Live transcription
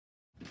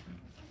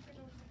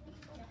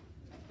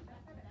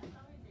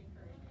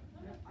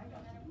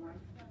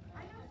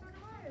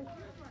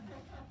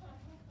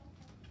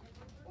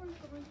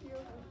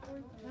I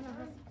don't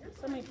know,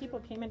 so many people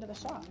came into the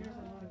shop. There's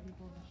a lot of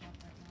people in the shop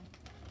right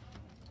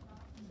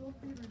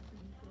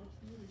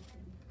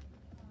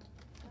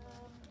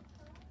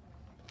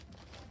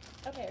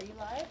now. Okay, are you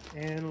live?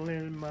 Ann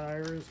Lynn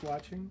Meyer is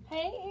watching.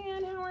 Hey,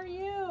 Ann, how are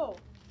you?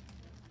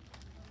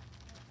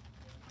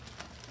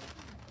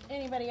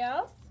 Anybody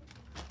else?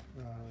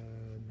 Not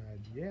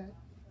yet.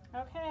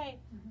 Okay.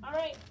 All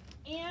right.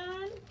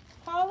 Ann,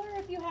 call her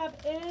if you have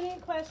any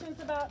questions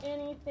about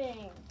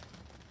anything.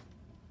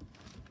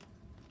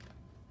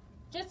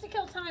 Just to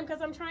kill time,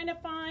 because I'm trying to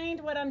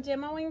find what I'm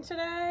demoing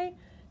today.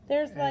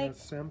 There's Anna like...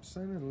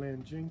 Simpson and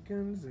Lynn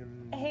Jenkins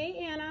and... Hey,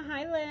 Anna.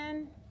 Hi,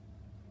 Lynn.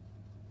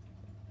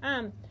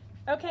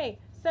 Okay,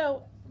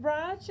 so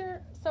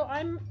Roger, so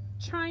I'm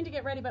trying to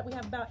get ready, but we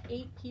have about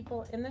 8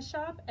 people in the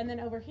shop. And then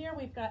over here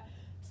we've got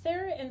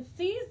Sarah and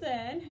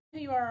Season, who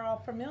you are all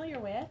familiar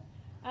with.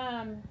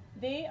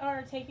 They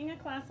are taking a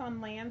class on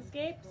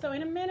landscape. So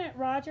in a minute,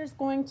 Roger's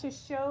going to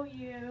show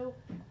you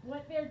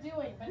what they're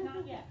doing, but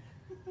not yet.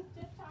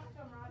 Just talk to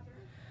them, Roger.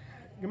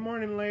 Good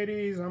morning,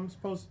 ladies. I'm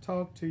supposed to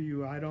talk to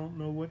you. I don't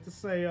know what to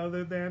say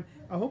other than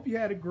I hope you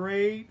had a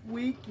great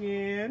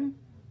weekend.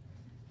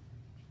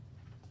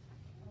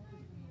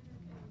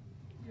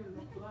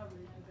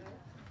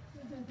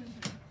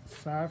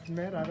 Aside from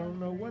that, I don't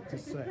know what to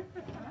say.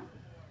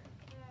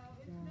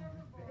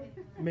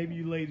 Maybe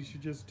you ladies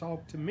should just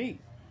talk to me.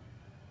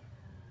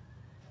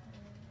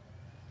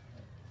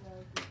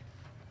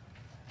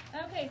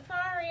 Okay,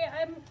 sorry,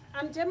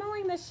 I'm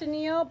demoing the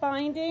chenille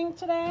binding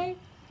today,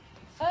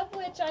 of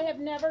which I have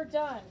never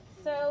done.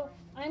 So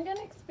I'm going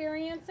to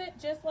experience it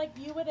just like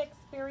you would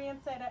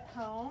experience it at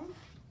home.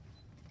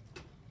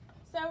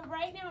 So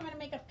right now I'm going to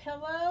make a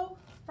pillow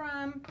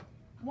from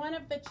one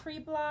of the tree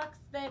blocks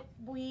that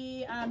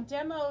we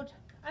demoed.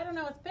 I don't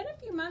know, it's been a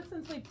few months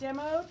since we've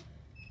demoed.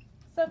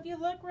 So if you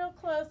look real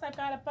close, I've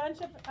got a bunch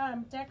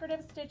of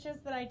decorative stitches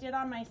that I did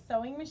on my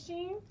sewing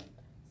machine.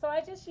 So I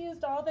just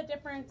used all the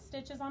different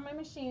stitches on my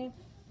machine,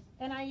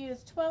 and I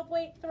used 12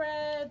 weight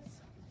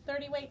threads,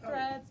 30 weight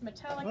threads,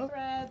 metallic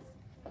threads.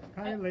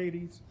 Hi,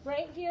 ladies.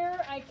 Right here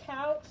I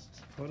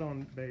couched. Hold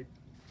on, babe.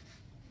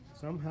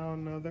 Somehow or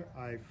another,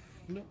 I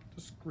flipped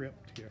the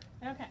script here.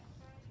 Okay.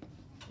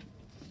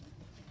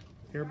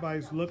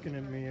 Everybody's looking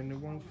at me and they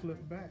won't flip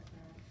back.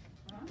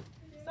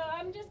 So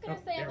I'm just going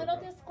to say there a we little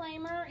go.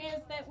 disclaimer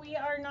is that we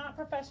are not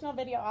professional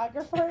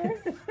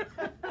videographers.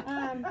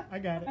 I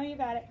got it. Oh, you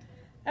got it.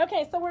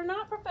 Okay, so we're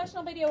not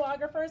professional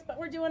videographers, but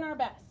we're doing our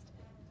best.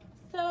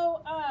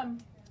 So,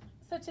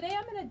 so today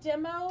I'm going to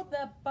demo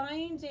the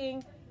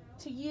binding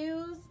to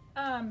use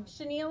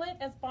Chenille It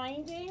as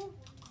binding.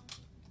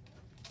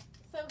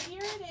 So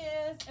here it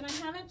is, and I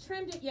haven't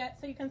trimmed it yet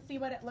so you can see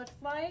what it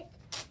looks like.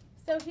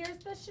 So here's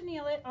the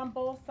Chenille It on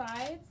both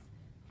sides.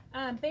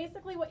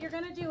 Basically what you're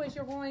going to do is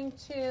you're going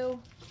to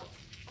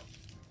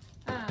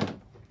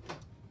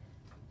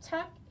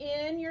tuck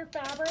in your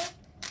fabric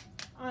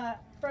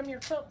from your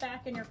quilt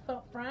back and your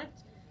quilt front,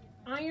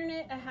 iron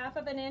it a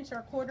 1/2 inch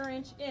or 1/4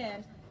 inch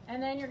in,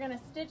 and then you're going to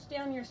stitch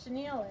down your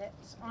Chenille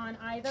It on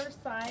either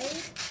side,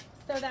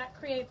 so that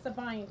creates a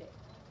binding.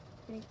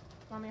 Can you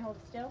want me to hold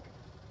still?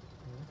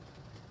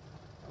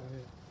 Go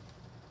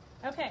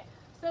ahead. Okay,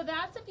 so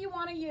that's if you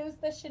want to use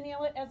the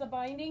Chenille It as a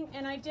binding,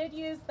 and I did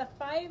use the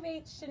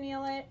 5/8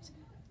 Chenille It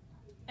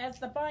as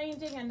the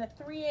binding and the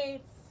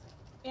 3/8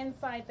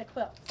 inside the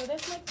quilt. So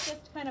this makes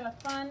just kind of a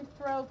fun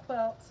throw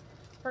quilt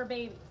for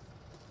babies.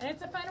 And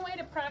it's a fun way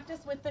to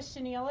practice with the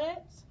Chenille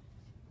It.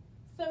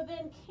 So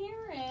then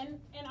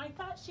Karen, and I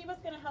thought she was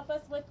going to help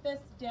us with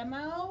this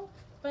demo,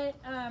 but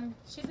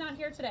she's not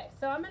here today.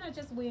 So I'm going to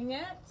just wing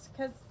it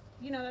because,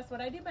 you know, that's what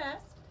I do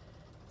best.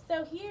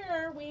 So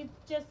here we've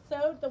just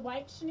sewed the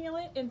white Chenille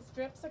It in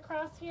strips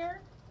across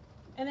here.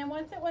 And then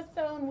once it was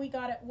sewn, we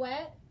got it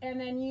wet and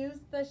then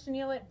used the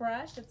Chenille It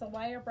brush, it's a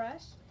wire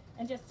brush,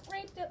 and just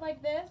scraped it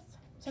like this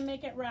to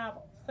make it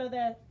ravel. So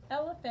the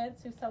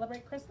elephants, who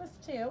celebrate Christmas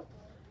too,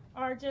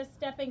 are just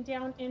stepping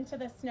down into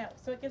the snow.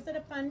 So it gives it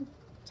a fun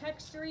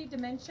textury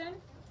dimension.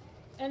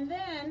 And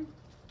then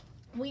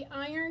we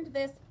ironed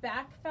this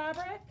back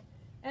fabric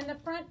and the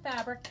front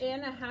fabric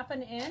in a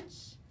 1/2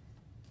 inch.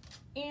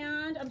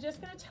 And I'm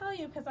just going to tell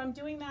you, because I'm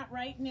doing that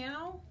right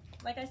now,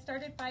 like I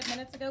started 5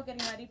 minutes ago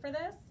getting ready for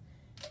this,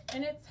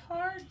 and it's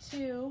hard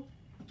to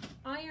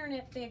iron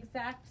it the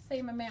exact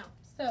same amount.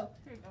 So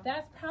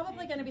that's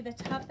probably going to be the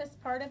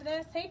toughest part of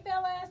this. Hey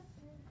Phyllis!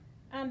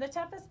 The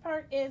toughest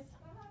part is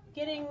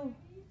getting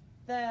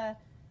the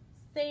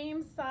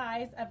same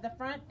size of the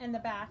front and the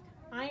back,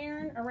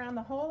 iron around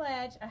the whole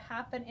edge a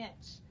 1/2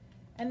 inch.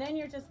 And then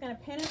you're just going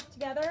to pin it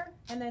together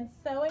and then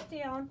sew it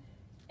down.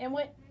 And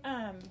what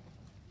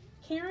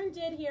Karen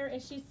did here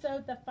is she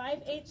sewed the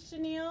 5/8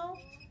 chenille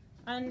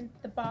on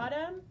the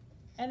bottom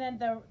and then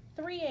the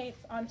 3/8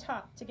 on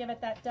top to give it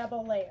that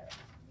double layer.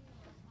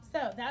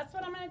 So that's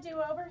what I'm going to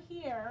do over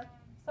here.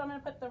 So I'm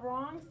going to put the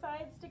wrong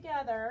sides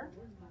together.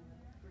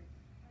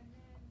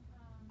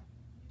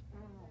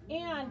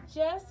 And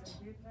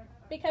just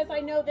because I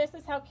know this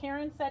is how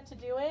Karen said to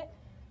do it,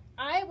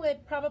 I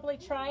would probably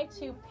try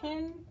to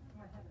pin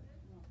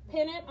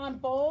pin it on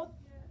both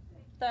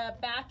the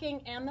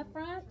backing and the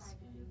front,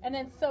 and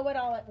then sew it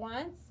all at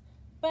once.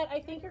 But I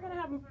think you're going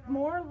to have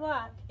more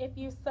luck if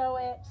you sew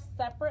it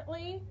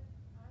separately.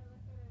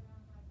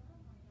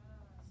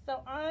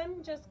 So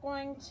I'm just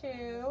going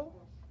to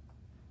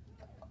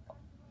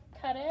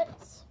cut it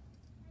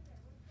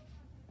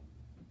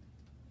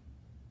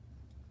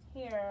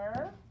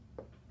here,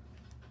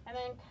 and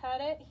then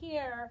cut it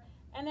here.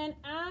 And then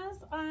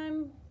as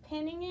I'm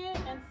pinning it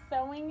and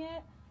sewing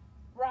it,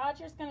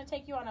 Roger's going to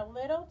take you on a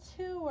little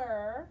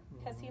tour,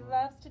 because he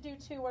loves to do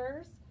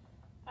tours.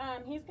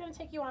 He's going to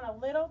take you on a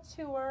little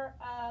tour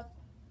of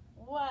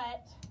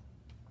what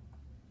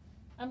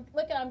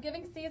I'm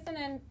giving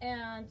Susan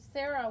and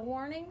Sarah a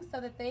warning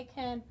so that they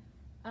can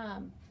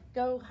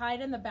go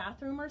hide in the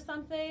bathroom or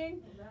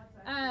something.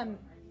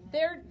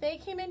 They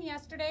came in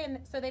yesterday, and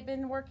so they've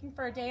been working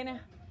for a day and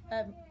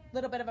a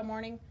little bit of a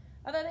morning,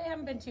 although they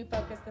haven't been too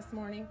focused this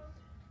morning.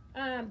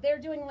 They're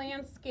doing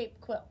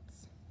landscape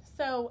quilts.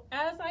 So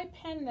as I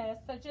pin this,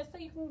 so just so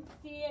you can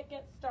see it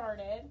get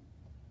started,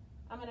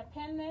 I'm going to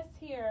pin this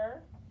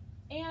here,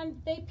 and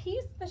they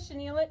piece the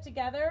chenille it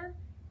together,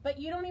 but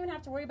you don't even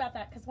have to worry about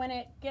that, because when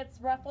it gets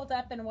ruffled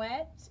up and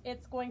wet,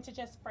 it's going to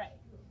just fray.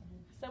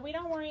 So we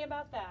don't worry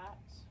about that.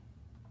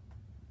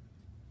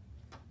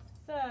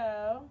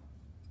 So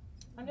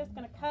I'm just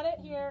going to cut it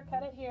here,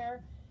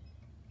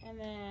 and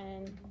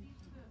then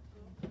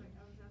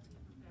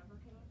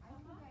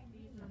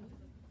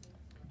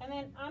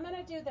I'm going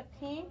to do the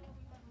pink.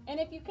 And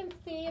if you can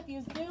see, if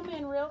you zoom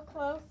in real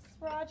close,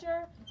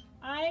 Roger,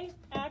 I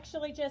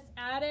actually just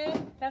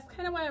added, that's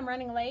kind of why I'm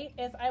running late,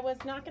 is I was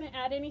not going to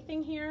add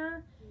anything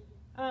here.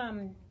 I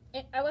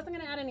wasn't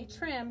going to add any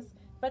trims,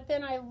 but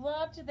then I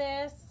loved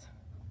this.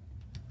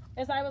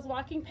 As I was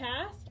walking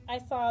past, I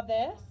saw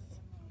this.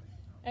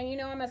 And you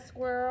know I'm a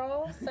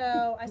squirrel,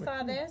 so I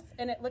saw this,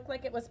 and it looked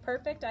like it was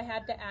perfect. I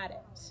had to add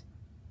it.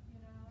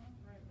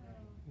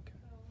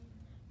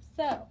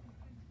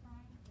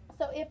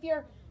 So if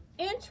you're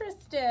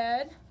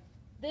interested,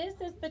 this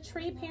is the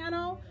tree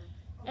panel,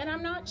 and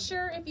I'm not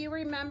sure if you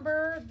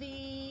remember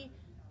the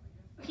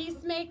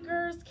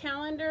Peacemakers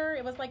calendar.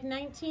 It was like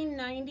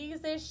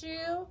 1990s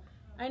issue.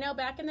 I know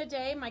back in the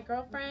day, my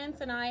girlfriends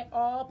and I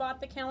all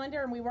bought the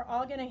calendar, and we were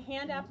all going to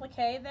hand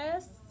applique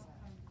this.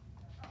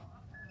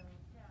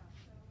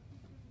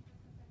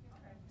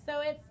 So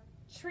it's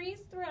trees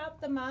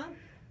throughout the month.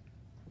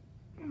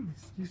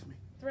 Excuse me.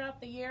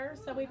 Throughout the year.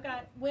 So we've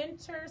got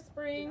winter,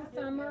 spring,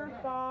 summer,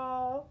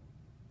 fall.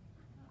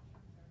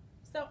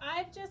 So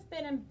I've just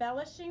been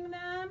embellishing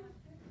them.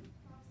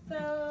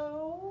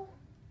 So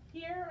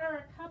here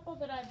are a couple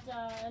that I've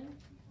done.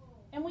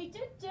 And we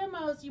did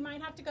demos. You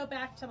might have to go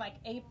back to like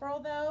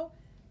April though.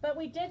 But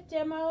we did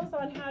demos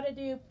on how to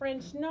do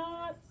French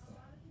knots.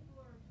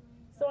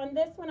 So on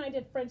this one I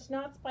did French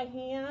knots by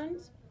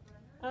hand.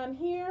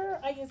 Here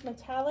I used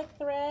metallic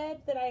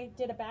thread that I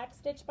did a back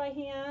stitch by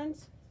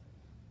hand.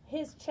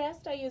 His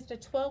chest I used a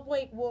 12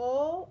 weight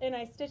wool, and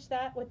I stitched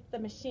that with the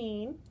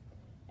machine.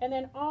 And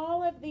then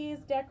all of these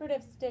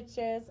decorative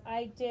stitches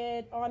I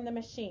did on the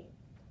machine.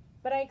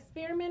 But I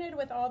experimented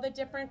with all the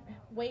different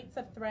weights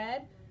of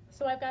thread.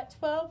 So I've got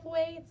 12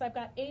 weights, I've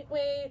got 8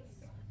 weights,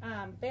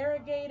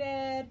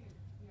 variegated.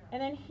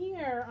 And then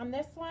here on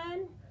this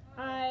one,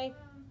 I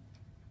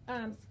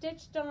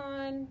stitched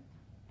on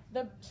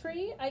the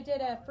tree. I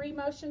did a free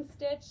motion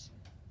stitch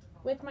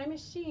with my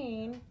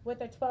machine with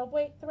a 12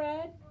 weight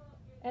thread.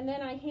 And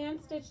then I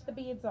hand stitched the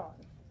beads on.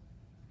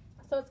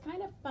 So it's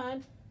kind of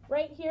fun.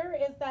 Right here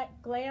is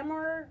that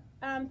Glamour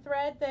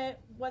thread that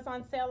was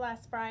on sale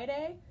last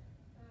Friday,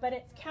 but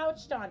it's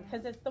couched on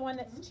because it's the one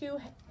that's too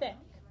thick.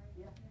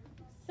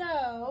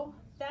 So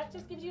that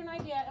just gives you an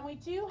idea. And we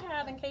do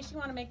have, in case you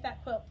want to make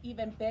that quilt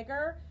even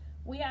bigger,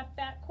 we have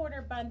fat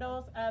quarter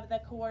bundles of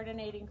the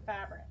coordinating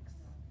fabrics.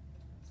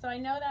 So I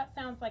know that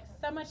sounds like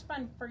so much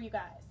fun for you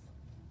guys.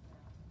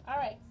 All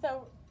right,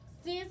 so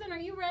Susan, are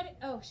you ready?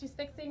 Oh, she's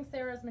fixing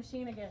Sarah's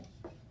machine again.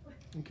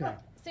 Okay.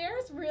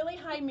 Sarah's really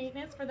high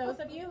maintenance. For those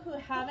of you who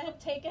haven't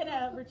taken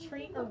a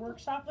retreat or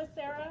workshop with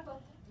Sarah,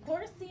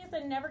 poor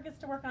Susan never gets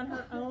to work on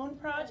her own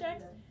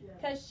projects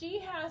because she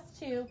has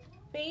to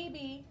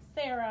baby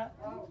Sarah.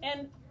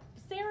 And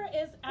Sarah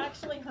is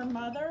actually her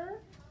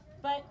mother,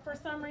 but for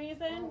some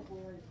reason,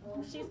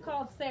 she's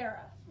called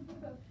Sarah.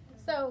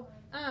 So,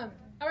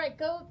 all right,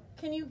 go.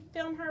 Can you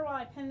film her while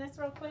I pin this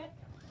real quick?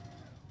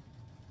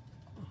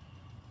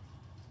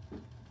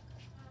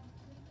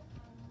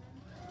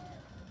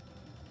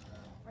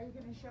 Are you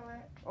going to show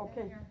it?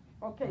 Okay,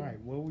 okay. All right,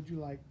 what would you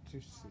like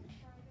to see?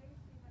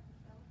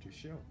 To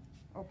show?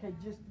 Okay,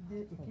 just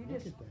did, Oh, you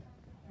look just, at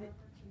that.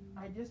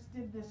 I just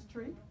did this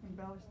tree,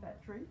 embellished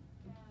that tree.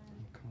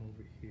 Come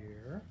over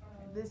here.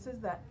 This is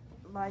that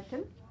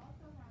lichen,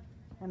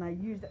 and I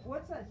used it.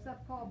 What's that stuff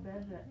called,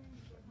 Ben? That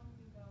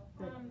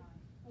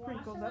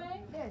crinkles up.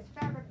 Wash-away? Yes,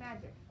 Fabric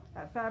Magic.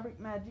 That fabric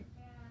magic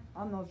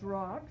on those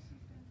rocks.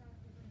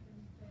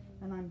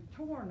 And I'm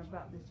torn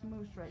about this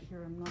moose right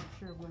here. I'm not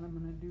sure what I'm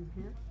going to do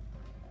here,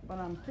 but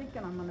I'm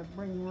thinking I'm going to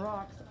bring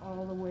rocks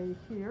all the way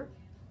here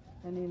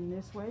and in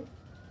this way,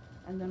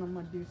 and then I'm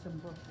gonna do some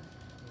bushes.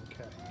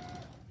 Okay.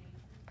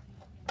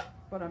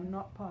 But I'm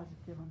not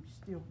positive. I'm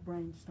still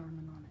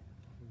brainstorming on it.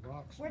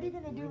 Rocks. What are you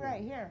look gonna do really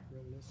right here?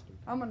 Realistic.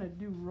 I'm gonna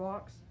do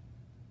rocks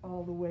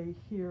all the way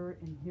here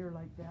and here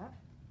like that.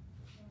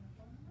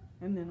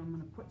 And then I'm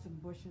gonna put some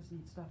bushes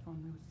and stuff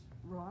on those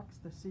rocks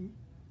to see.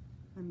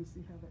 Let me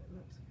see how that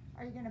looks.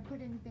 Are you gonna put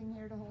anything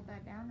here to hold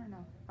that down or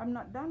no? I'm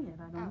not done yet.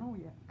 I don't know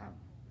yet. Oh.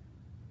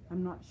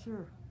 I'm not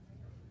sure.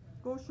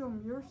 Go show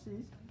them your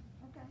seas.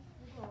 Okay,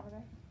 we'll go over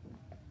there.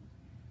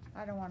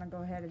 I don't wanna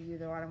go ahead of you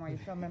though. I don't want you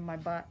filming my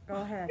butt. Go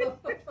ahead.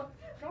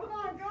 Come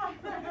on, go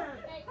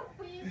ahead. Hey,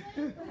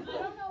 Susan, I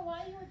don't know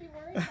why you would be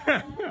worried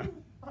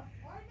about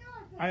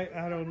that.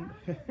 I don't.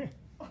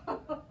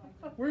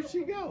 Where'd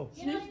she go?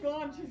 She's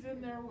gone. She's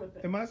in there with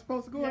it. Am I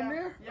supposed to go in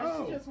there? Yeah,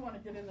 Oh. she just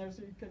wanted to get in there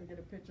so you couldn't get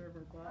a picture of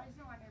her butt. I just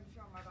don't want him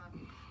showing my butt.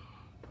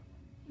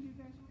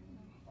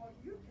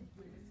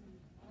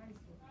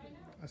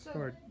 I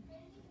started.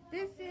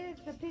 This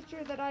is the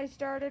picture that I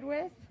started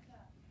with.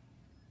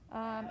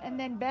 And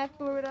then Beth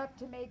blew it up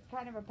to make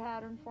kind of a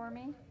pattern for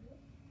me.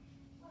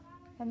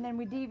 And then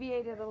we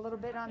deviated a little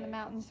bit on the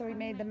mountain, so we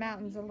made the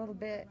mountains a little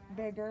bit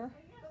bigger.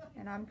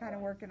 And I'm kind of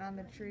working on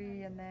the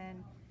tree, and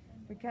then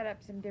we cut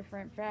up some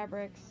different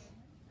fabrics.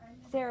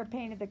 Sarah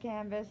painted the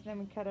canvas, and then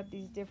we cut up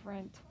these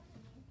different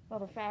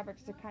little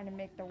fabrics to kind of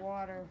make the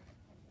water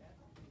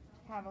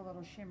have a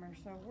little shimmer.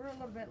 So we're a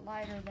little bit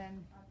lighter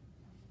than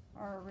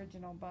our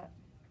original, but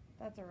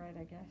that's all right,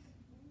 I guess.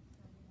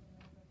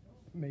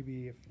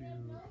 Maybe if you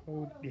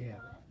hold, yeah.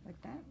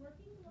 Like that?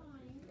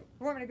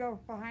 You want me to go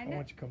behind I it?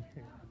 want you to come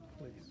here,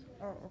 please.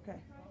 Oh, okay.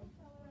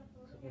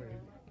 Wait. Okay.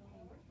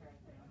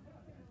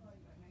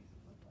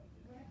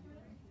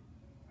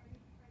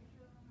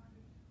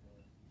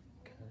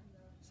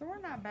 So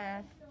we're not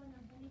bad.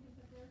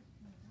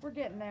 We're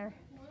getting there.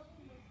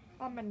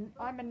 I'm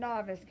a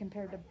novice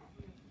compared to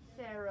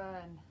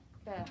Sarah and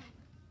Beth.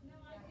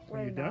 Are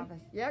Way you done?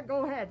 novice. Yeah,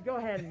 go ahead. Go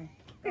ahead.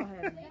 Go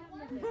ahead.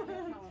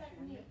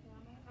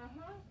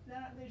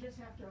 They just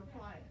have to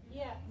apply it.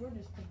 Yeah. We're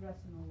just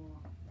progressing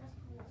along.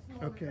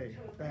 Okay,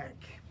 back.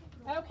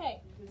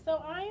 Okay,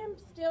 so I am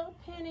still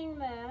pinning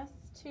this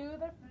to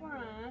the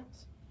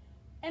front.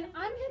 And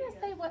I'm going to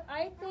say what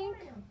I think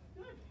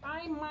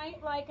I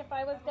might like if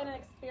I was going to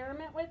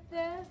experiment with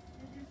this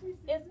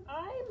is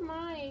I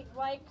might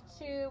like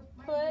to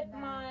put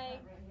my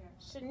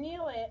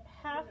Chenille It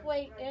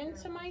halfway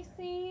into my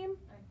seam.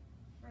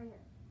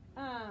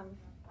 Oh,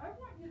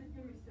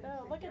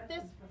 look at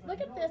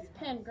this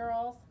pin,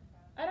 girls.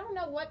 I don't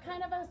know what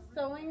kind of a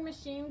sewing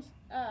machine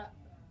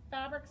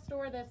fabric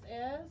store this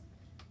is,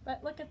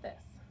 but look at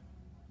this.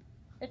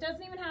 It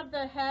doesn't even have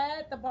the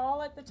head, the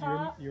ball at the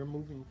top. You're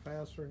moving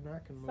faster than I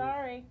can move.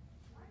 Sorry.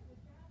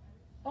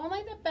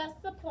 Only the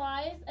best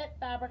supplies at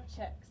Fabric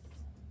Chicks.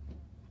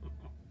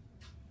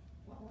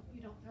 Well,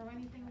 you don't throw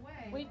anything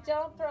away. We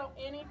don't throw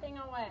anything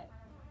away.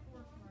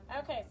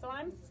 Okay, so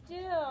I'm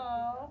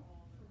still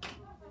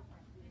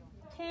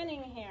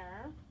pinning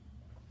here.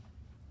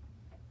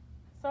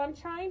 So I'm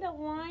trying to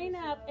line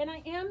up, and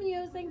I am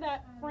using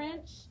that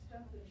French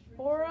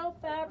Boro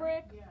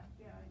fabric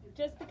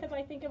just because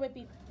I think it would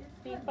be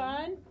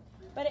fun,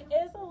 but it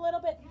is a little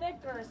bit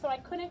thicker, so I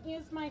couldn't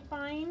use my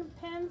fine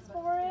pins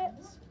for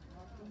it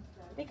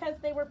because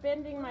they were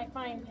bending my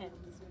fine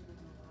pins.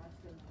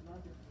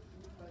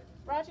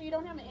 Roger, you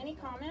don't have any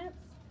comments?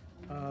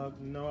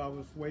 No, I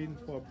was waiting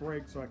for a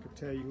break so I could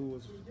tell you who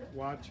was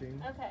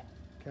watching. Okay.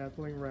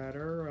 Kathleen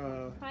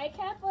Ratter, Hi,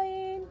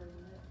 Kathleen.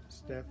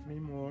 Stephanie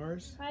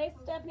Morris. Hi,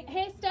 Stephanie.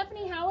 Hey,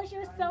 Stephanie, how was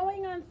your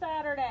sewing on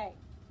Saturday?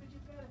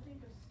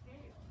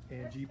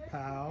 Angie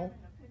Powell,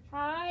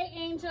 Hi,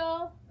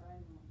 Angel.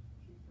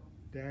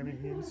 Dana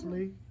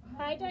Hensley,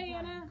 Hi,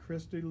 Diana.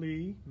 Christy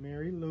Lee,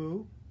 Mary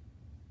Lou,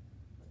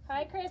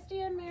 Hi,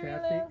 Christy and Mary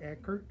Kathy Lou.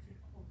 Eckert.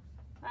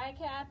 Hi,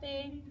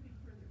 Kathy.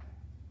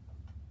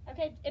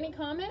 Okay, any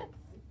comments?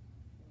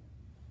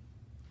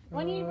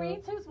 When he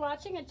reads who's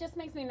watching, it just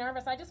makes me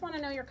nervous. I just want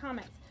to know your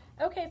comments.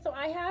 Okay, so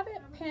I have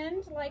it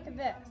pinned like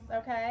this,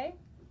 okay?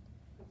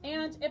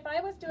 And if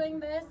I was doing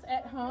this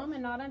at home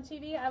and not on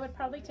TV, I would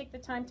probably take the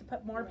time to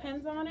put more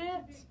pins on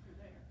it.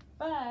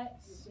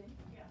 But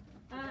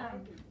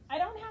I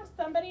don't have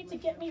somebody to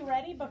get me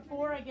ready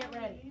before I get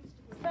ready.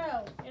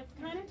 So it's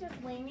kind of just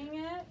winging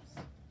it.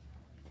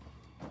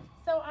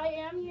 So I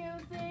am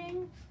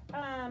using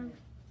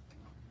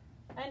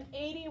an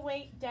 80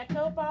 weight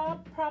deco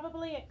bob.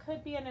 Probably it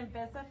could be an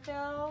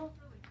Invisafill,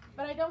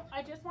 but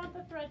I just want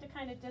the thread to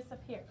kind of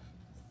disappear.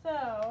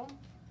 So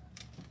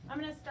I'm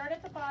going to start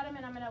at the bottom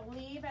and I'm going to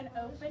leave an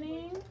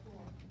opening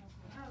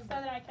so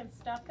that I can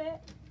stuff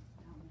it.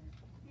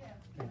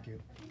 Thank you.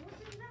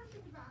 You never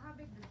think about how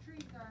big the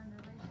trees are in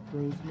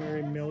relation.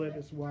 Rosemary Millett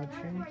is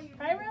watching.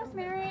 Hi,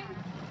 Rosemary.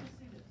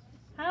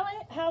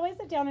 How is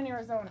it down in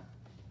Arizona?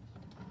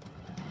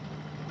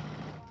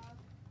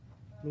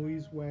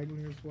 Louise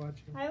Wagner is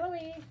watching. Hi,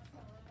 Louise.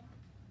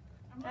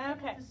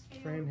 Okay.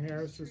 Fran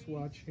Harris is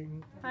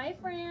watching. Hi,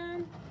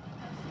 Fran.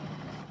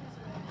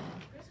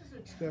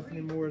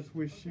 Stephanie Morris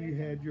wish she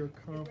had your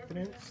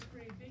confidence.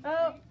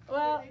 Oh,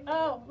 well,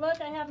 oh, look,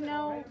 I have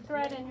no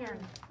thread in here.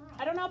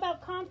 I don't know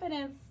about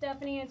confidence,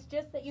 Stephanie. It's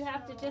just that you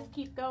have to just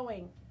keep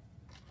going.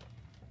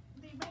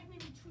 They might be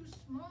too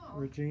small.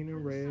 Regina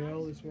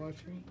Rael is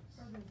watching.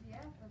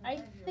 I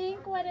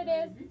think what it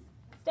is,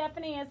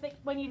 Stephanie, is that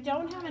when you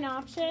don't have an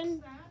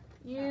option,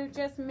 you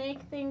just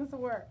make things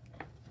work.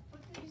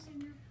 Put these in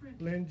your print.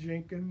 Lynn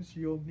Jenkins,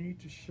 you'll need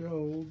to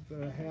show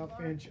the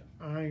half-inch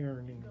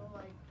ironing. Go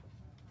like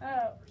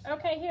Oh,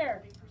 okay,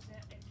 here. 30%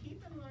 and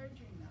keep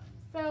enlarging them.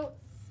 So,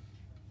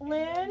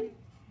 Lynn,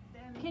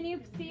 Then can you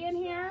see in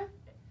here?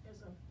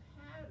 As a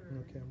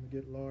pattern. Okay, I'm gonna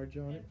get large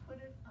on it. And put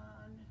it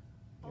on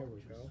There we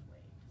go. ultra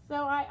So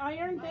I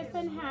ironed this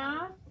in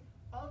half,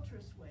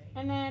 Ultra sway.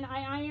 and then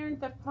I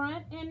ironed the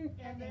front in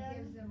And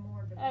then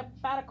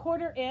about a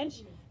 1/4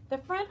 inch. The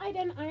front I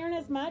didn't iron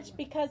as much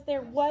because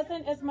there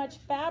wasn't as much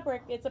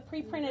fabric. It's a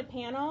pre-printed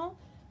panel,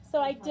 so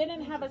I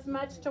didn't have as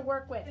much to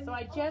work with. So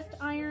I just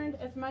ironed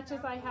as much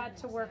as I had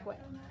to work with.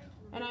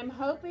 And I'm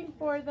hoping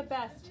for the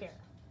best here.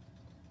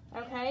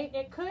 Okay,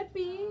 it could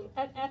be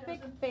an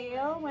epic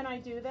fail when I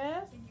do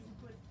this. you can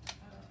put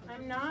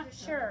I'm not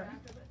sure.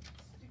 stick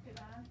it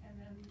on and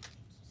then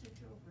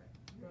stitch over it.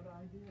 Good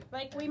idea.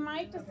 Like, we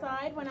might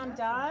decide when I'm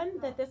done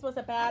that this was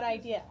a bad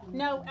idea.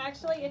 No,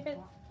 actually, if it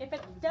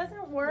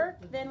doesn't work,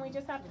 then we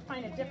just have to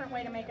find a different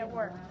way to make it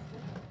work.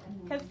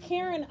 Because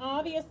Karen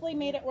obviously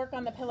made it work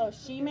on the pillow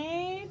she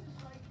made,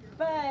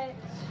 but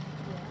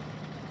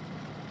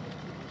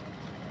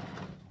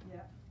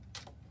Yeah.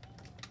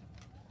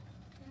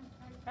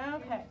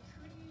 okay.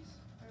 Trees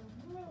are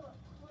real up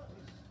close.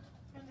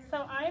 And they're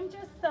So I'm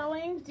just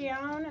sewing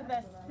down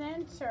the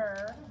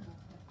center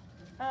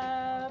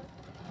of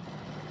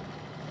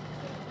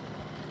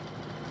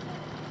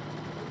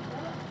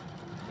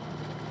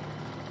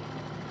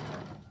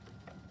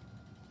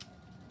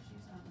she's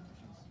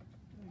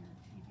doing her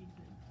TV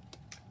thing.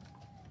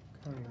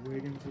 Connie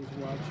Wiggins is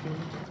watching.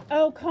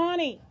 Oh,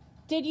 Connie,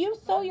 did you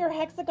sew your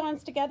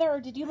hexagons together or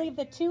did you leave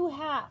the two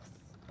halves?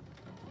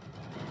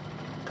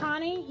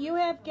 Connie, you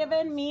have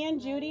given me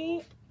and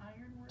Judy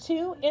Iron work.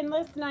 2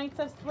 endless nights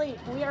of sleep.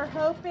 We are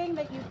hoping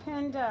that you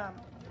pinned them.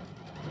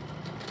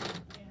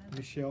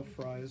 Michelle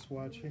Fry is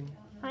watching.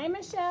 Hi,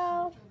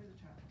 Michelle.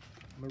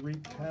 Marie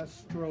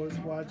Castro is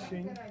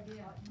watching.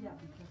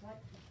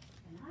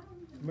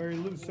 Mary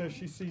Lou says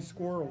she sees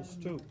squirrels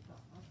too.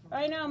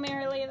 I know,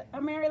 Mary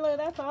Lou,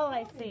 that's all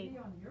I see.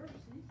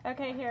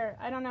 Okay, here.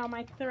 I don't know,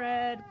 my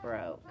thread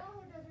broke. So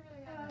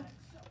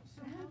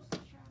how's the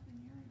shop in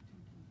Yerington?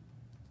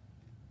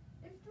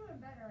 It's doing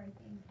better, I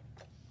think.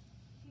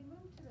 She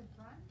moved to the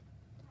front.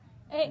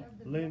 Hey,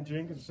 Lynn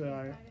Jenkins said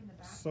I'm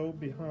so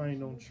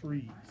behind on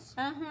trees.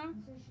 uh-huh.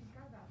 So she's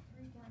got about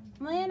 3 times.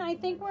 Lynn, I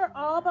think we're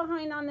all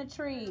behind on the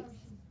trees.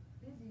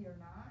 Busy or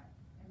not,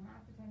 and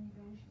half the time you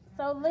go, she's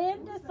So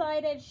Lynn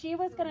decided she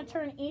was going to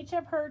turn each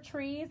of her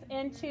trees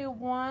into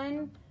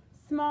one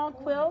small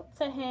quilt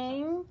to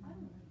hang.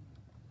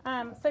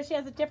 So she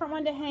has a different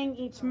one to hang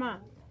each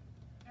month.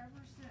 Ever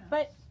since.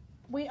 But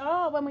we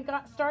all, when we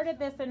got started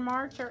this in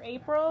March or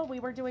April, we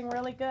were doing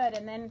really good.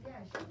 And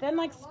then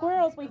like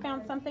squirrels, we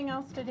found something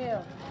else to do.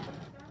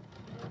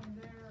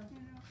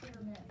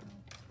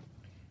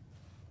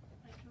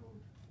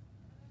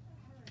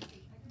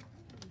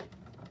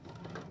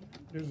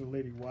 There's a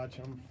lady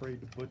watching. I'm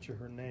afraid to butcher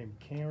her name.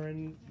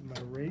 Karen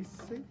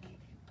Marasic?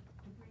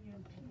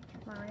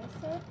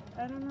 Marissa?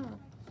 I don't know.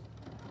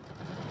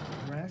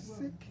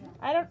 Marasic?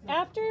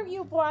 After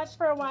you've watched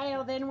for a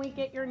while, then we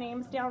get your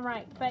names down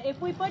right. But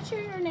if we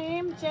butcher your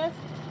name, just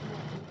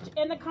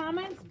in the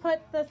comments, put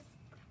the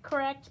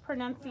correct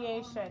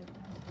pronunciation.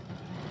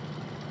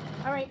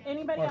 All right,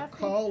 anybody Or asking?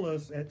 call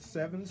us at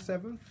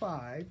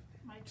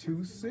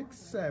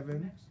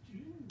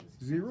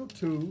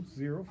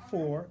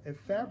 775-267-0204 at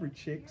Fabric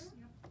Chicks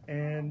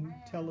and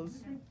tell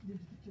us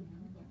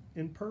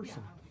in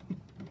person.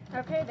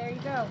 Okay, there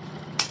you go.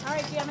 All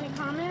right, do you have any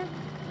comments?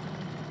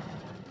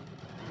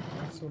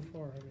 Not so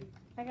far, honey.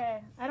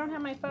 Okay, I don't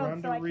have my phone,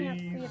 Rhonda so I can't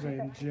see Reeves it.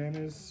 and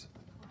Janice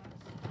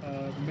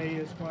May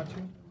is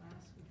watching.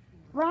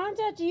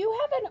 Rhonda, do you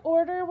have an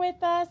order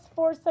with us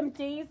for some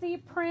daisy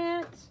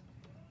print?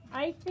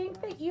 I think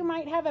that you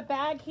might have a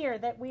bag here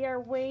that we are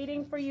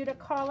waiting for you to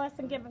call us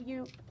and give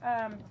you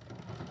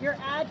your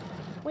ad.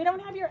 We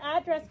don't have your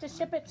address to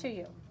ship it to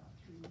you.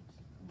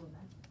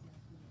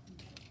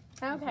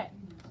 Okay.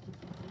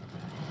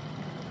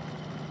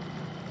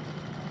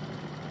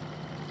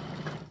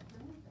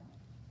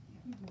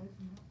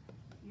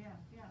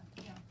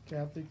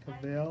 Kathy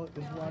Cavell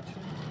is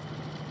watching.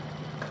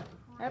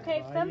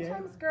 Okay, Bye,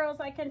 sometimes girls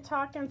I can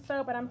talk and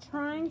sew, but I'm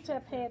trying to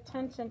pay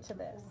attention to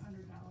this.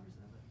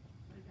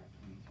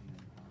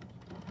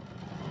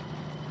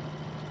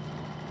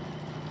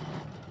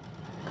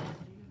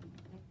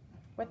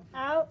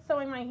 Without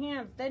sewing my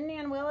hands, then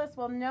Nan Willis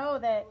will know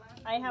that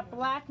I have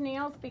black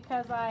nails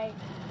because I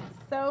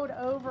sewed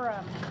over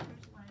them.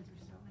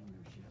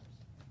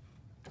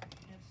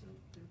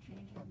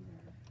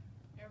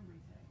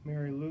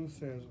 Mary Lou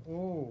says,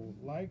 oh,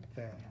 like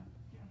that.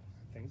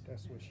 think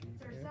that's what she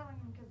They're did. selling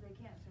them because they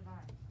can't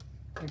survive.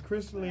 And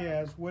Crystal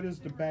asks, what is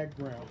the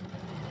background?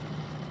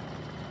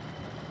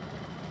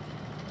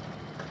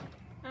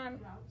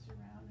 Routes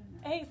around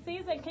and Hey,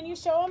 Susan, can you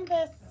show them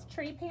this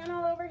tree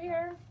panel over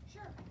here?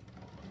 Sure.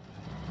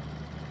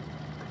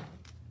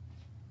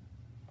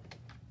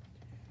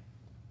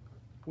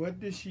 What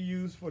does she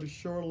use for the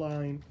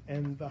shoreline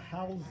and the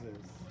houses?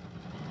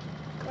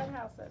 What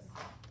houses?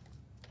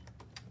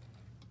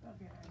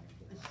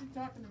 Is she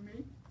talking to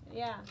me?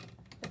 Yeah.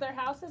 Is there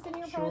houses in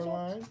your project?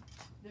 Shoreline?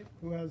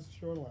 Who has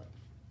shoreline?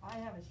 I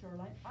have a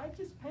shoreline. I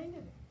just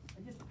painted it.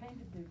 I just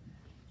painted the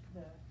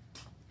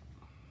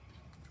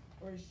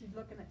or is she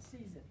looking at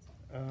seasons?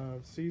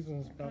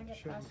 Season's Can I about to get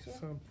show past you you?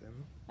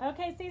 something.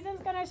 Okay, Susan's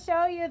gonna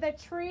show you the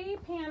tree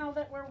panel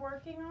that we're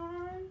working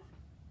on.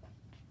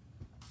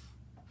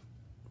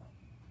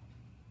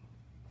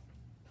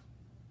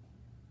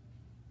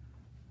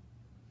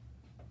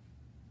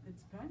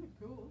 It's kind of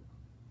cool.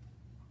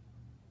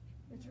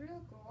 It's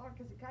real cool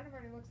because it kind of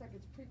already looks like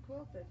it's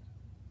pre-quilted.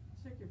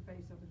 Stick your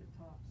face over the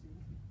top,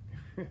 Susan.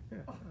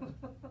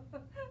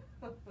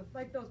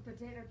 Like those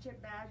potato chip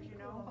bags, you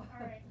know. All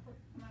right,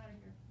 I'm out of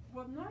here.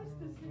 Well, nice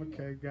to see you.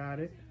 Okay, got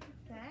it.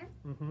 Okay.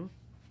 Mm-hmm.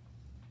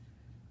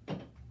 I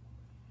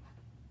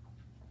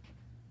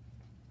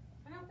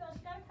don't feel she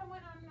gotta come when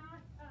I'm not,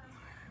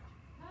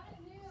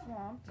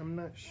 Swamped. I'm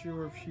not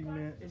sure if she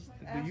meant, do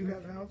you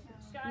have houses?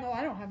 No,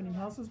 I don't have any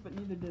houses, but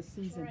neither does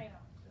Susan. Right,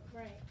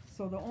 right.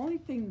 So the only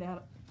thing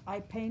that I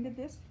painted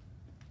this,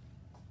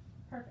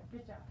 Perfect,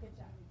 good job, good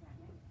job.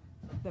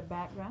 the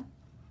background,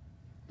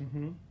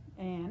 Mm-hmm.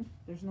 and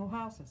there's no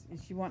houses.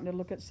 Is she wanting to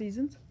look at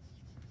seasons?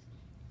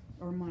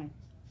 Or mine?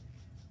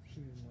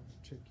 She didn't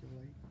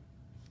articulate,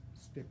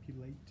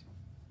 stipulate.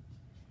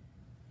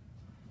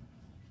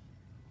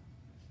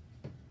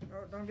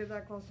 Oh, don't get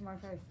that close to my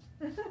face.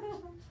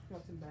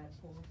 Got some bad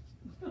pores.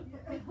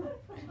 I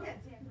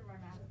can't see it through my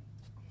mask.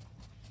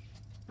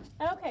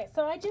 Okay,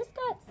 so I just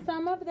got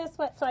some of this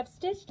wet, so I've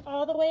stitched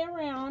all the way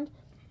around,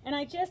 and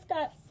I just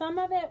got some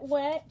of it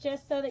wet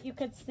just so that you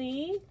could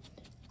see.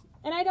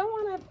 And I don't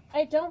want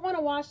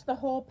to wash the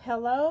whole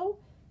pillow.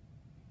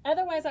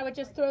 Otherwise, I would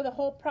just throw the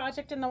whole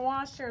project in the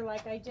washer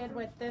like I did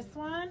with this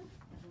one.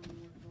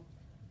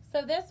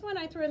 So this one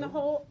I threw in the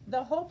whole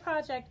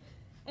project.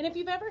 And if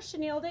you've ever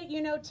chenilled it,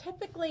 you know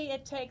typically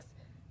it takes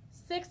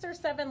 6 or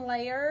 7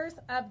 layers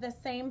of the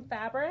same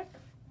fabric.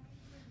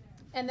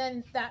 And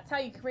then that's how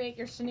you create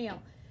your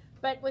chenille.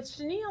 But with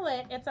Chenille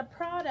It, it's a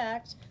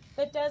product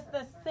that does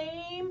the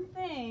same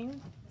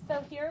thing.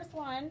 So here's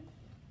one.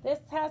 This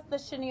has the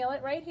Chenille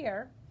It right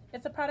here.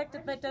 It's a product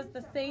that does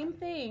the same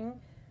thing,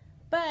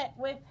 but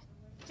with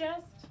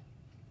just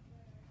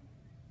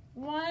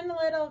one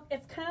little,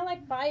 it's kind of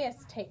like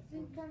bias tape.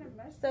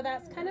 So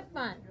that's kind of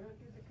fun.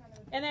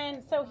 And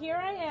then, so here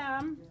I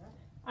am.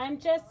 I'm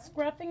just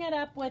scruffing it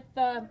up with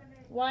the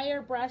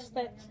wire brush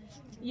that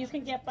you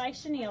can get by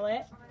Chenille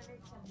It.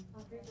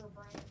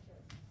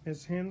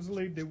 Ms.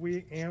 Hensley, did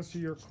we answer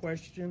your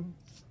question?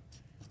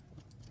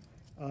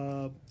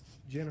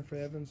 Jennifer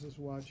Evans is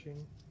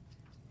watching.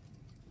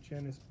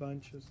 Janice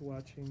Bunch is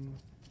watching.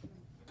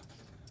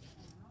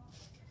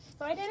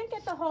 So I didn't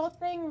get the whole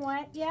thing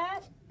wet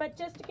yet, but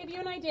just to give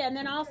you an idea, and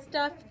then I'll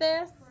stuff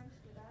this.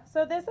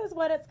 So this is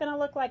what it's going to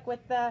look like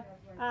with the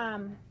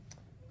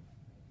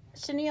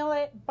Chenille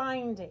It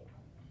binding.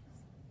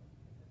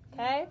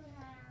 Okay?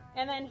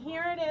 And then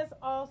here it is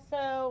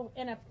also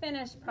in a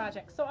finished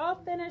project. So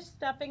I'll finish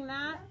stuffing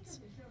that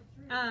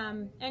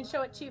and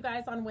show it to you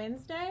guys on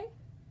Wednesday.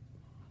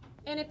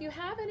 And if you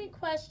have any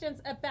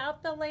questions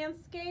about the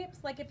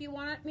landscapes, like if you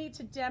want me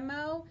to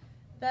demo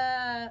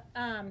the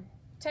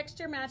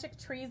texture magic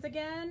trees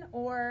again,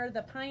 or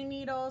the pine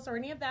needles, or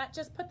any of that,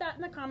 just put that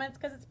in the comments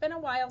because it's been a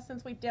while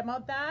since we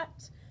demoed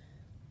that.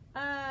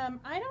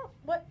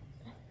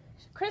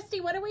 Christy,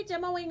 what are we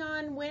demoing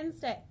on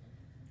Wednesday?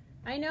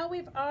 I know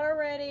we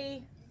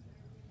already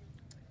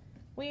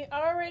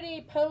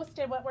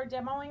posted what we're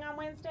demoing on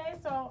Wednesday,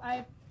 so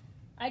I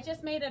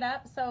just made it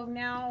up, so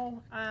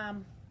now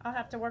I'll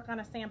have to work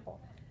on a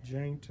sample.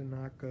 Jane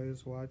Tanaka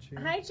is watching.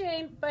 Hi,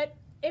 Jane. But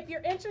if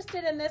you're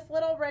interested in this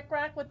little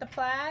rickrack with the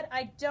plaid,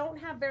 I don't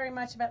have very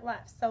much of it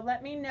left. So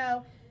let me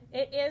know.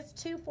 It is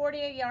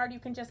 $2.40 a yard. You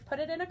can just put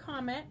it in a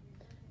comment.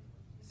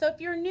 So if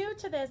you're new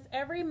to this,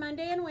 every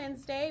Monday and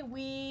Wednesday,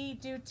 we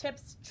do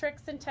tips,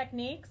 tricks, and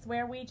techniques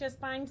where we just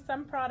find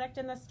some product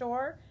in the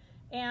store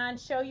and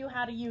show you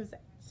how to use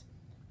it.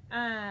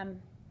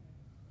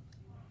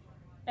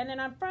 And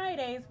then on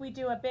Fridays, we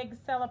do a big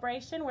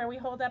celebration where we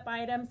hold up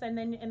items, and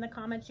then in the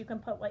comments you can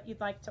put what you'd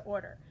like to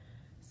order.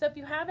 So if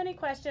you have any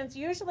questions,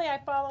 usually I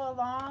follow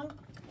along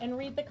and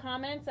read the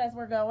comments as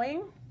we're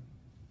going.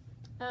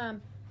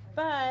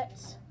 But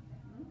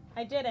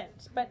I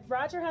didn't. But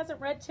Roger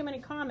hasn't read too many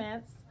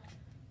comments,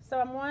 so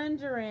I'm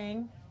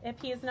wondering if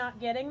he's not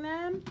getting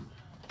them.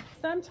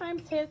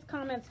 Sometimes his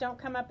comments don't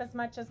come up as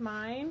much as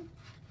mine.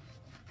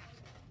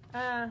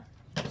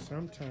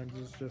 Sometimes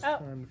it's just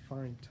trying to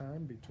find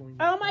time between.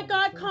 Oh my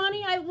God,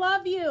 Connie, I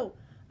love you.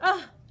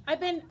 I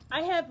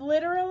I have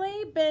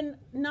literally been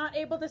not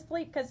able to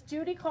sleep because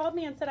Judy called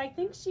me and said, I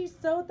think she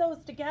sewed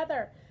those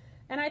together.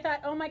 And I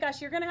thought, oh my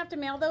gosh, you're going to have to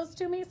mail those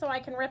to me so I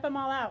can rip them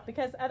all out,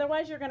 because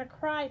otherwise you're going to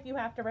cry if you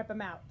have to rip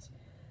them out.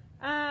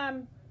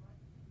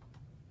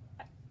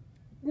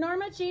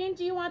 Norma Jean,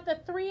 do you want the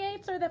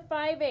 3/8 or the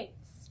 5/8?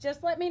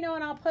 Just let me know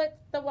and I'll put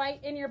the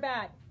white in your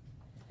bag.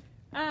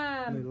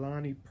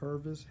 Leilani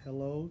Purvis,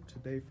 hello,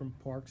 today from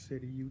Park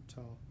City,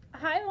 Utah.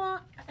 Hi,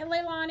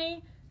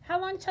 Leilani. How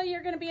long till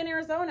you're going to be in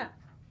Arizona?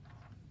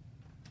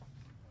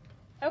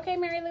 Okay,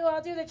 Mary Lou,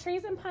 I'll do the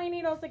trees and pine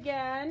needles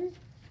again.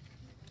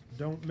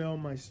 Don't mail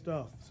my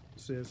stuff,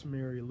 says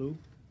Mary Lou.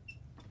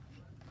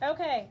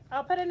 Okay,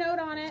 I'll put a note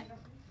on it.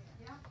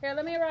 Here,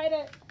 let me write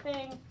a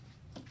thing.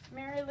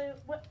 Mary Lou,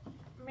 what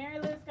Mary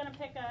Lou's going to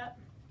pick up.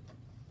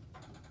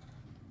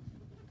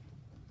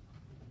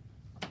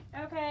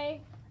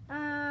 Okay,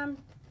 and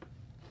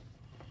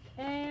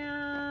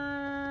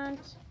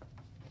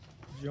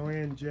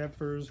Joanne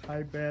Jeffers,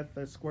 hi Beth,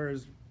 that square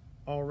is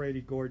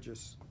already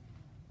gorgeous.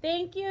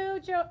 Thank you,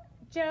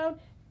 Joan.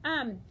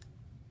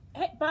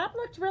 Hey, Bob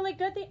looked really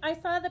good. I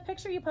saw the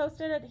picture you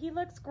posted. He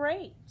looks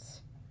great.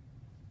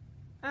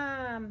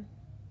 All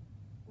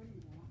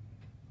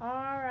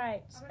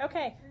right.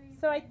 Okay.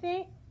 So I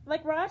think,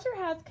 like, Roger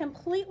has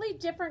completely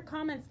different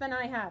comments than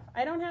I have.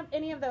 I don't have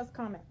any of those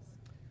comments.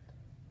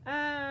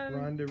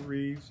 Rhonda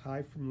Reeves,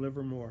 hi from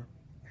Livermore.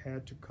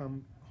 Had to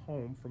come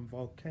home from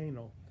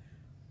Volcano.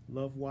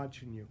 Love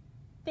watching you.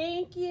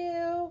 Thank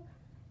you.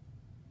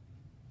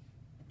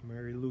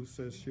 Mary Lou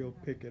says she'll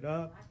pick it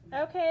up.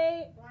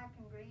 Okay. Black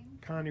and green.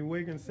 Connie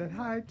Wiggins said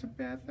hi to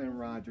Beth and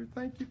Roger.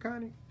 Thank you,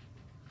 Connie.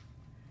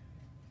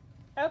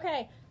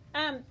 Okay.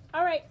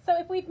 All right. So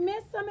if we've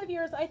missed some of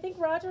yours, I think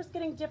Roger's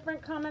getting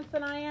different comments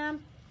than I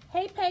am.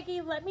 Hey,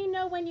 Peggy, let me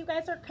know when you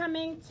guys are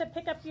coming to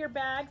pick up your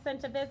bags and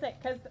to visit,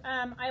 because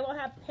I will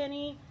have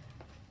Penny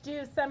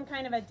do some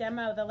kind of a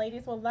demo. The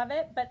ladies will love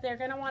it, but they're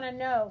going to want to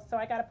know, so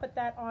I got to put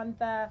that on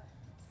the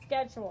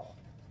schedule.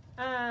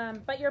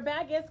 But your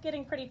bag is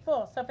getting pretty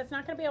full, so if it's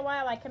not going to be a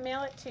while, I can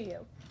mail it to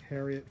you.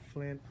 Harriet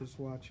Flint is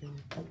watching.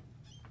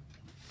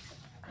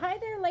 Hi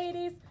there,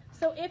 ladies.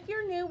 So if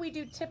you're new, we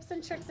do tips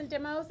and tricks and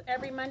demos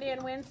every Monday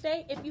and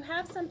Wednesday. If you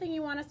have something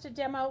you want us to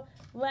demo,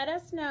 let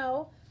us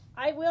know.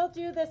 I will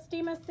do the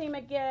Steam Seam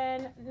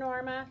again,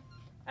 Norma.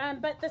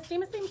 But the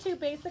Steam Seam too,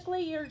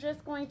 basically you're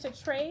just going to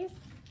trace.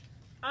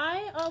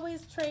 I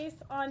always trace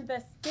on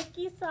the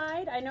sticky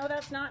side. I know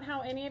that's not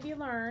how any of you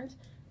learned,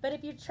 but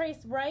if you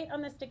trace right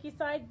on the sticky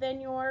side, then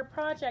your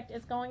project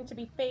is going to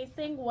be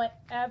facing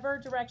whatever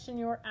direction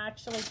you're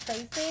actually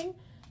tracing.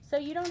 So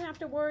you don't have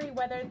to worry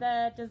whether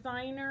the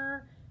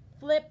designer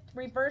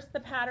reversed the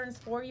patterns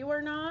for you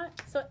or not.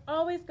 So it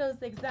always goes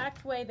the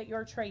exact way that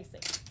you're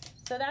tracing.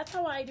 So that's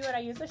how I do it. I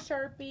use a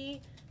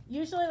Sharpie,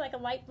 usually like a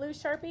light blue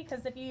Sharpie,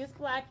 because if you use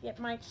black, it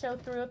might show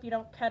through if you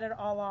don't cut it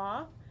all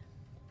off.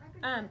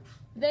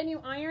 Then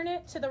you iron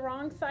it to the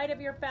wrong side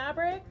of your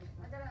fabric.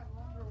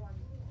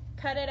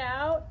 Cut it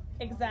out,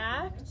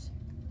 exact.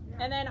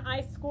 And then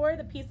I score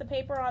the piece of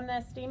paper on the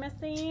Steam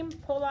Seam,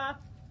 pull off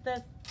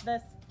the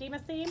Steam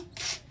Seam,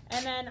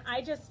 and then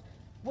I just,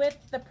 with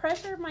the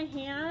pressure of my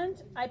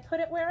hand, I put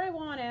it where I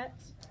want it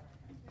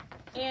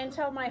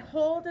until my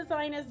whole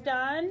design is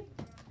done.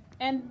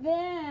 And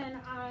then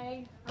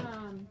I,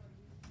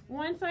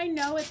 once I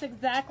know it's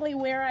exactly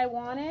where I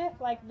want it,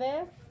 like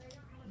this,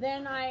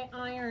 then I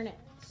iron it.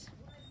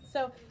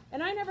 So,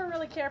 and I never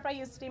really care if I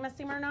use Steam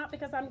Seam or not,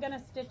 because I'm going to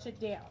stitch it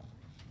down.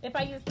 If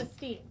I use the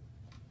steam.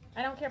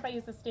 I don't care if I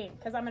use the steam,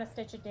 because I'm going to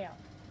stitch it down.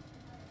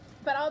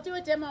 But I'll do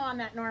a demo on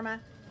that, Norma.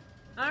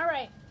 All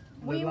right.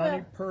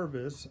 Leilani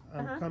Purvis,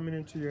 I'm coming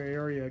into your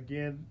area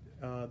again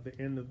the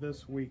end of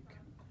this week.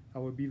 I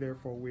will be there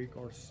for a week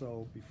or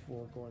so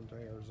before going to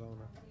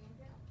Arizona.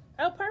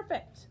 Oh,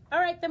 perfect. All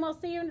right, then we'll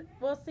see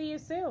you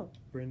soon.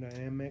 Brenda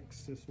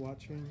Amex is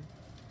watching.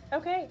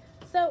 Okay.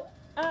 So,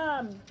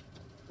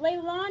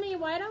 Leilani,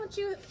 why don't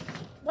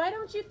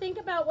you think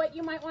about what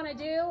you might want to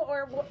do,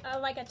 or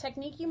like a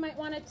technique you might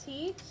want to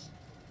teach,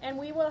 and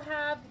we will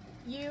have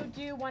you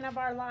do one of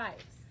our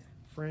lives.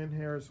 Fran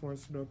Harris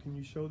wants to know, can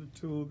you show the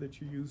tool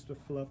that you use to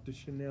fluff the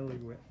chenille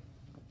with?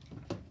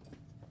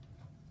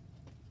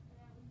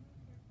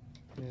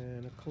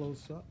 And a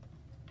close-up.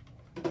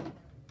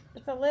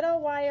 It's a little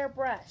wire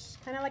brush,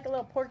 kind of like a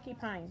little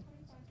porcupine.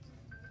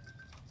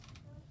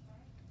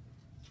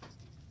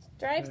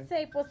 Drive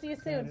safe. We'll see you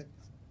soon.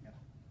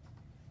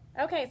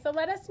 Okay, so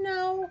let us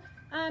know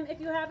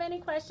if you have any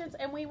questions,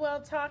 and we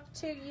will talk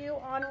to you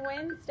on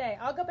Wednesday.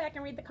 I'll go back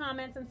and read the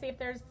comments and see if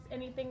there's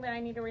anything that I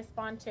need to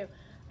respond to,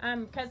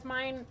 because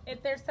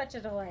there's such a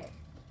delay.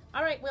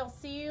 All right, we'll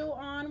see you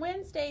on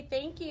Wednesday.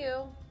 Thank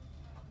you.